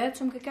بڕۆین بۆەوێ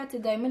چونکە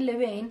کاتی دایمن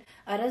لەوێین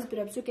ئاراس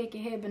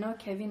برەبچووکێکی هەیە بناو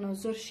کەڤینەوە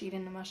زۆر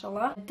شیرینە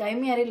ماشەڵڵا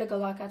دایمی یاری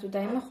لەگەڵاکات و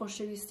دایمە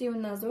خۆشەویستی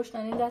و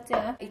نازەوشتانێدا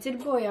تەیە ئیتر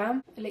بۆیە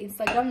لە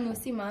ئینستاگرام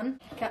نووسیمان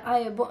کە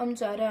ئایا بۆ ئەم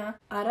جارە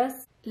ئاراس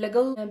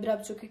لەگەڵ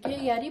برابچووکەکەی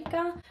یاری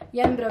بکە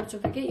یان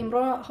برابچووکەکەی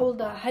ئیمڕۆ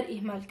هەوڵدا هەر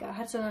ئیهمالکە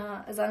هەرچەنە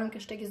ئەزانم کە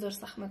شتێکی زۆر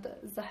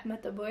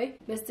زەحمەتە بۆی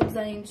بەستی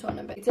بزانین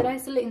چۆنە بێت ئیتر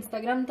هایسە لە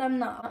ئینستاگرامدام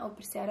نا ئەو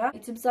پرسیارە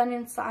ئیتر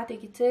بزانین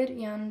سەعاتێکی تر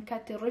یان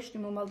کاتی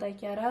ڕۆیشتیم و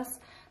مەڵدایکی ئاراس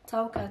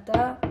تاو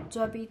کاتە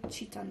جوابی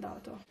چیتان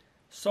داوەتەوە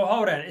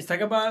هاوڕێن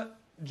ئێستاکە بە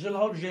جڵ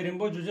هەڵبژێرین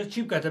بۆ جوجە چی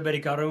بکاتە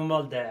بەری کاڕۆی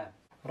ماڵدایە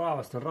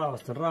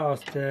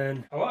ڕاوەستن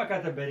ئەوە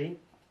ئەکاتە بەری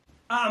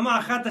ئەمە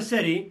ئەخاتە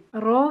سەری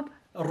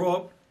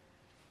ڕۆب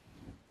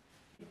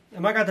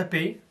ئەمە کاتە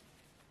پێی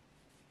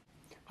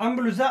ئەم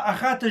بلوزە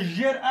ئەخاتە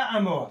ژێر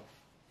ئەمەوە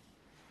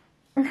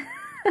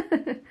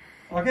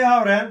ئۆکەی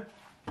هاوڕێن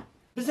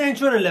بزانین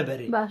چۆنە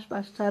لەبەری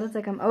باش چارەت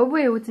دەکەم ئەوە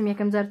بۆیە وتم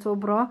یەکەم جار تۆ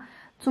بڕۆ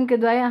چونکە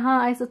دوایە ها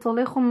ئایسە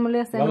تۆڵەی خۆم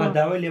لێسەوە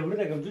داوای لێبوو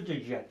دەکەم جوجە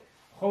گیان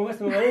خۆم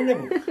وەستمەوەی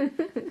نەبوو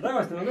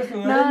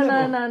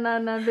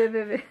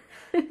بێ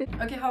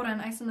ئۆکێ هاوڕێن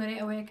ئایسە نۆرەی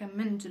ئەوەیە کە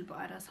من جل بۆ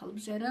ئاراس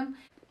هەڵبژێرم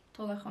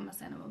تۆڵەی خۆم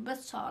مەسێنەوە بەس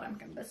چاوەڕێم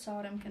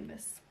کەن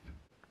بەس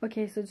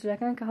ئۆکەی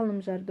سوجلەکان کە هەڵم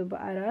ژاردوو بە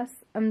ئاراس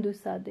ئەم دوو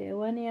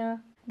سادەیەوە نییە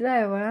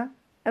درایەوە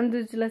ئەم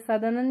دوو جلە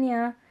سادەنە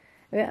نییە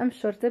ئەوێ ئەم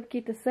شۆرتە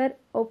بکەیتە سەر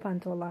ئەو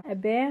پانتۆڵە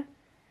ئەبێ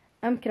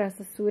ئەم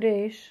کراسە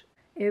سوورەیش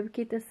ئێوە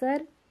بکەیتە سەر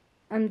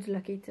ئەم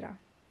جلەکەی ترا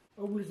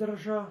ئەو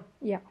بزەڕەشە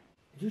یا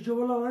جوجە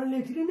وەڵاوانە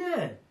لێتری نە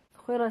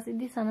خۆی ڕاستی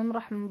دیسانم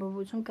ڕەحمم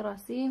ببوو چونکە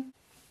ڕاستی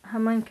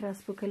هەمان کراس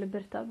بوو کە لە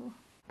بەرتا بوو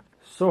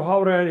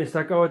هاوڕێیان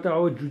ئێستاکەوەتە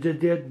ئەوە جوجە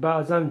دێت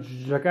بازان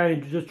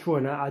جلەکانی جوجە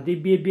چۆنە ئادەی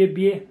بێ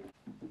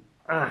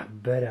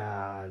بەرە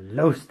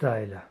لەو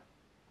ستایلە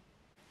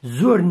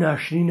زۆر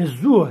ناشرینە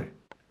زۆر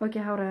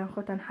ئۆکێ هاوڕێیان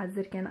خۆتان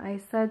حەزرکەن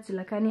ئایسا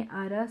جلەکانی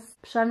ئاراس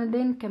پیشانە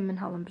دەین کە من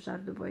هەڵم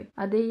بژاردوو بۆی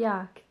ئادەی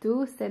یاک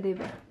دوو سێدەی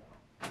بێ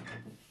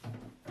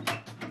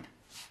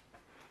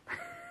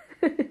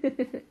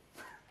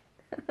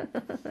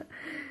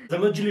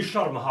ئەمە جلی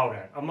شەڕمە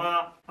هاوڕێن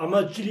ئەمە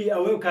جلی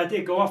ئەوەی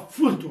کاتێکەوە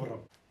فول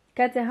تووڕم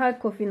کاتێ ها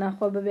کۆفی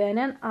ناخۆ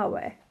ببیانیان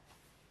ئاوایە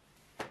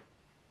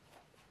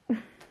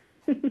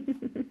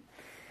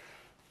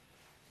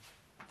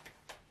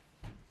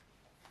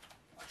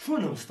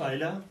چۆن ئەم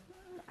ستایلە؟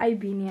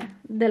 ئایبینیە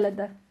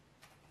دەلەدە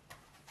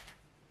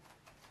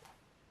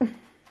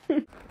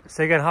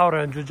سێگەن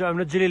هاوڕێن جوجە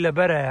ئەمە جلی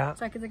لەبەرەیە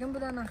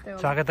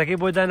چاکەتەکەی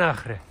بۆ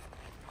داناخرێ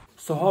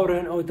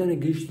هاوڕێن ئەوتانە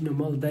گەیشتنە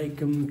ماڵ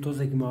دایکم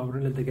تۆزێکی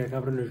ماوڕن لە دەگا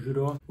کابرن لە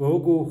ژوورەوە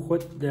وەوەگو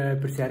خۆت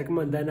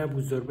پرسیارەکەمان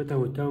دانابوو زۆربەتە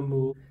وتان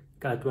بوو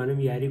کاتوانم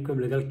یاری بکەم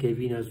لەگەڵ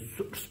کێڤینە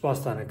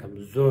سوپاسانەکەم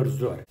زۆر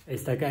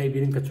ئێستاکە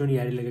ئایبینن کە چۆن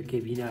یاری لەگەڵ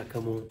کێڤینە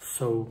ئەکەم و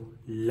سەو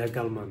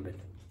لەگەڵمان بێت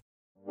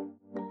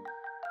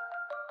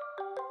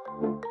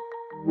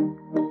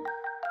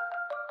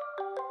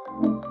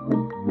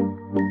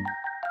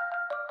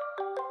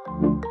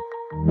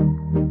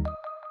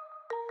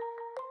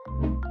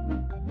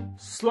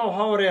سڵاو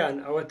هاوڕێیان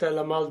ئەوەتە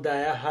لە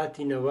ماڵدایە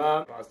هاتینەوە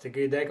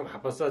ڕاستەکەی دایکم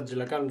حەپەسات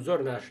جلەکان زۆر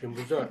ناشرین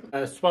بوو زۆر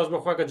سوپاس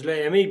بەخوا کە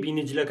جلای ئەمەی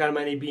بینی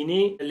جلەکانمانی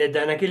بینی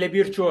لێدانەکەی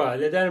لەبیر چووە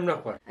لێدانم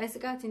نەخوارد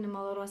ئایسکاتی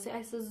نەماڵە ڕاستی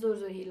ئایسە زۆر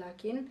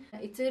هیلاکین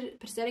ئیتر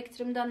پرسیارێک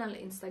ترمدانا لە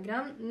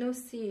ئینستاگرام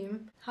نووسیم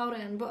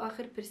هاوڕێیان بۆ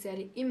ئاخر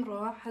پرسیاری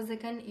ئیمڕۆ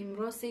حەزەکەن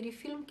ئیمڕۆ سەیری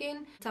فیلم بکەین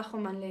تا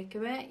خۆمان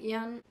لێکەوە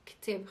یان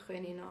کتێب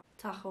خوێنینەوە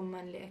تا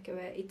خۆمان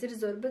لێکەوە ئیتر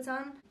زۆر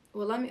بتان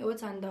وەڵامی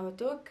ئەوەتان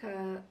داوەتەوە کە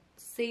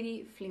سەیری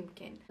فیلم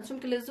بکەین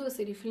چونکە لە زوو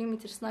سەیری فیلمی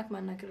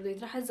ترسناکمان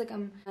نەکردویت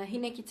حەزەکەم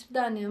هینێکی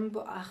تردانم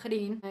بۆ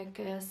ئاخرین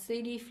کە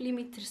سەیری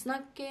فیلمی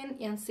ترسناک بکەین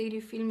یان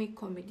سەیری فیلمی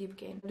کۆمیدی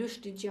بکەین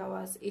دووشتی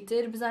جیاواز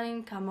ئیتر بزانین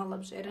کامەڵە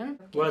بژێرن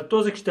و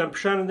تۆزێکشتان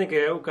پیشان دەکە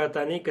ئەو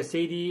کاتانەی کە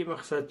سەیری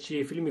مەخسەد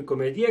چی فیلمی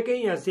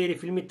کۆمێدیەکەین یان سەیری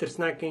فیلمی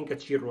ترسناکەین کە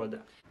چی ڕۆدا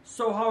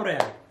سۆ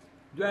هاوڕێیان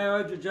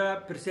دوایەوە جوجا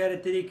پرسیارە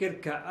تری کرد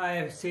کە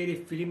ئایا سەیری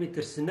فیلمی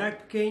ترسناک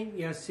بکەین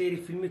یان سەیری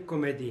فیلمی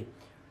کۆمێدی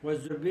و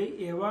زۆربەی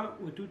ئێوە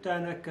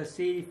وتوتانە کە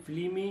سەیری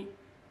فیلمی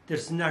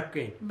ترسناک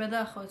بکەین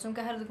بەداخەوە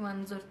چونکە هەردووکمان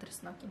زۆر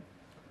ترسناکین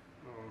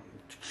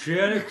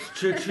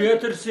چێ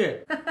ترسێ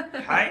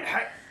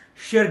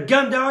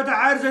شێرگەم داواتە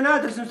عارزە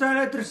ناترسم تا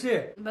ناترسێ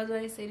بە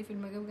دوای سەیری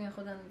فیلمەکە بگەین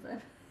خۆدا نەزان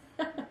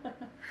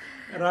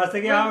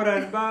ڕاستەکەی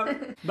هاوڕان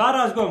با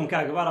ڕاستگۆم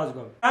کاکە با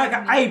ڕاستگۆم کاکە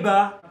عیبە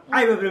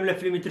برم لە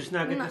فیلمی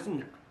ترسناکە ترسم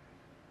نە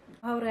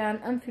هاوڕێیان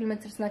ئەم فیلمە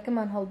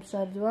ترسناکەمان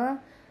هەڵبژاردووە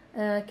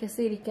کە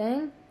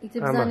سەیریکەین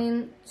ئیتر بزانین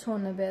چۆن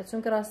نەبێت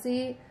چونکە ڕاستی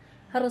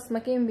هەر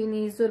ڕسمەکەیم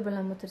بینی زۆر بە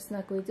لەمە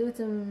ترسناکەوەی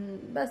وتم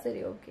با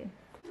سەری ئەوە بکەین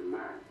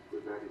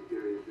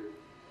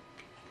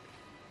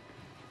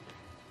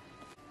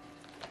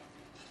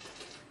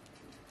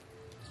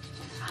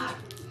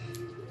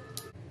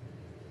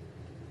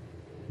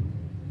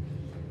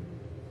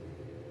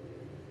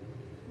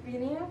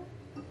بینی؟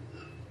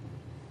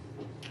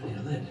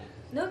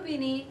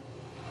 نەبینی؟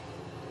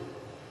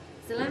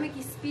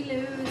 سلامێکی سپی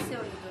لەوێ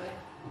سێوە لەدۆیە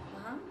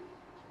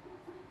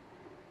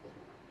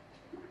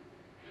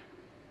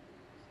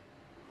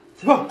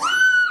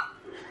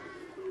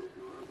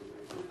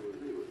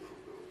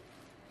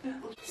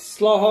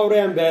سڵاو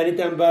هاوڕێیان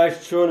بەیانیتان باش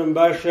چۆنم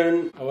باشن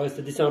ئەوە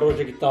ئێستا دیسان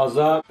ڕۆژێکی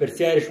تازە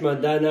پرسیاریشمان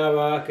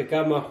داناوە کە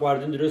کامان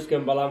خواردن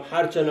دروستکەم بەڵام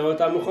هەرچەنەوە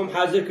تا من خۆم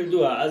حازر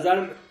کردووە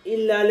ئەزانم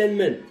ئیلا لەن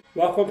من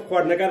وا خۆم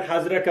خواردنەکان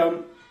حازرەکەم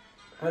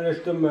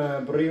هەنەشتم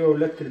بڕیوە و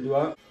لەت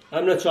کردووە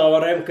ئەم نە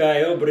چاوەڕێم کە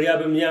ئێوە بریا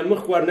بم یان من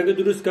خواردنەکە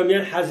دروستکەم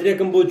یان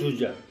حازرێکم بۆ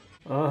جوجە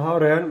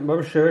هاوڕێیان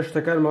بەم شێوە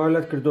شتەکان ماوە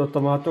لەت کردووە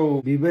تەماتە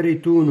و بیبەری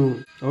تون و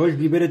ئەوەش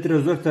بیبەرێترە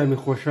زۆر تامی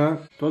خۆشە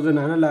تۆزە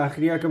نانە لە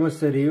ئاخریاکەمە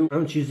سەری و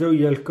ئەم چیزە و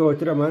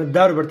یەلکەوەتر ئەمانە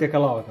دار و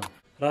بەرتێکەڵاوەکەم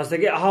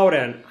ڕاستەکەی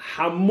هاوڕێیان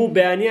هەموو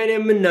بەیانیانێ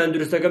من نان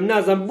دروستەکەم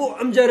نازانم بۆ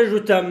ئەم جارە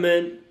ژوتام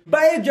من با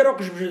یەک جارە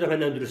قش بژێتەکە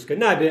نان دروستکە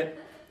نابێ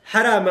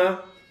حرامە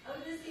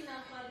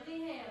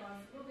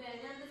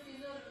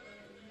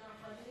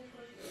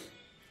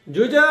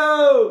جوجە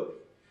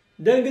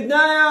دەنگت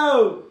نایە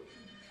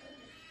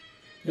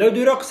لەو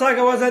دوورە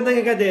قساکە وازان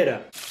دەنگەکە دێرە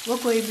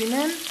وەکۆی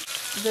بینن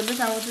دەبێت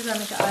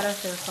ئاوەتدانە کە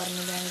ئاراسە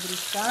خواردنی بەیانی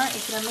دروستکە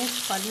ئیترەمەش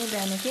خواردنی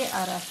بەیانەکەی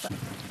ئاراسە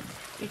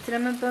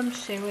ئیترەمە بەم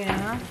شێوەیە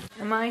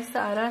ئەمە ئێستا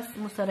ئاراس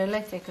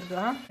موسەرەلای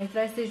تێکردووە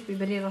ئیترایستێش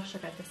بیبەری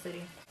ڕەشەکاتە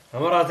سەری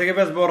ئەمە ڕاستەکەی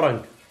بەس بۆ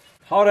ڕەنگ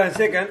هاوڕێیان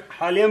سێکەن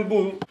حالیان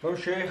بوو بەم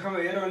شێوەی خەمە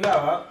ئێرە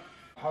لاوە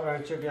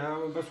هاوڕێیان چێکی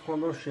هەمە بەس خۆم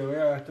بەم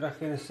شێوەیە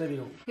ئەتراخێنە سەری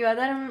و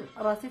هیوادارم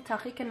ڕاستی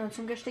تاقیکردن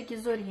چونکە شتێکی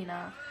زۆر هینە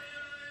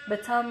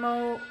بەتامە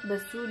و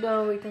بەسوودە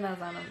و ئیتر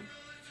نازانم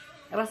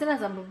ڕاستی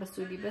نازانم بۆ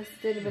بەسوودی بەس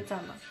دێری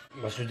بەتامە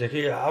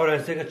بەسوودەکەی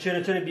هاوڕێیان سێکە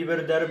چێنە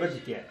بیبەردارە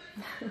بەجیتیە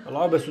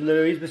وەڵاو بەسوود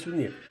نەوەویست بەسوود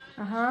نییە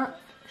ئەها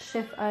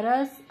شێف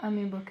ئاراز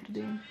ئەمی بۆ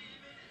کردوین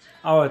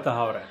ئەوە تا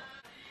هاوڕێ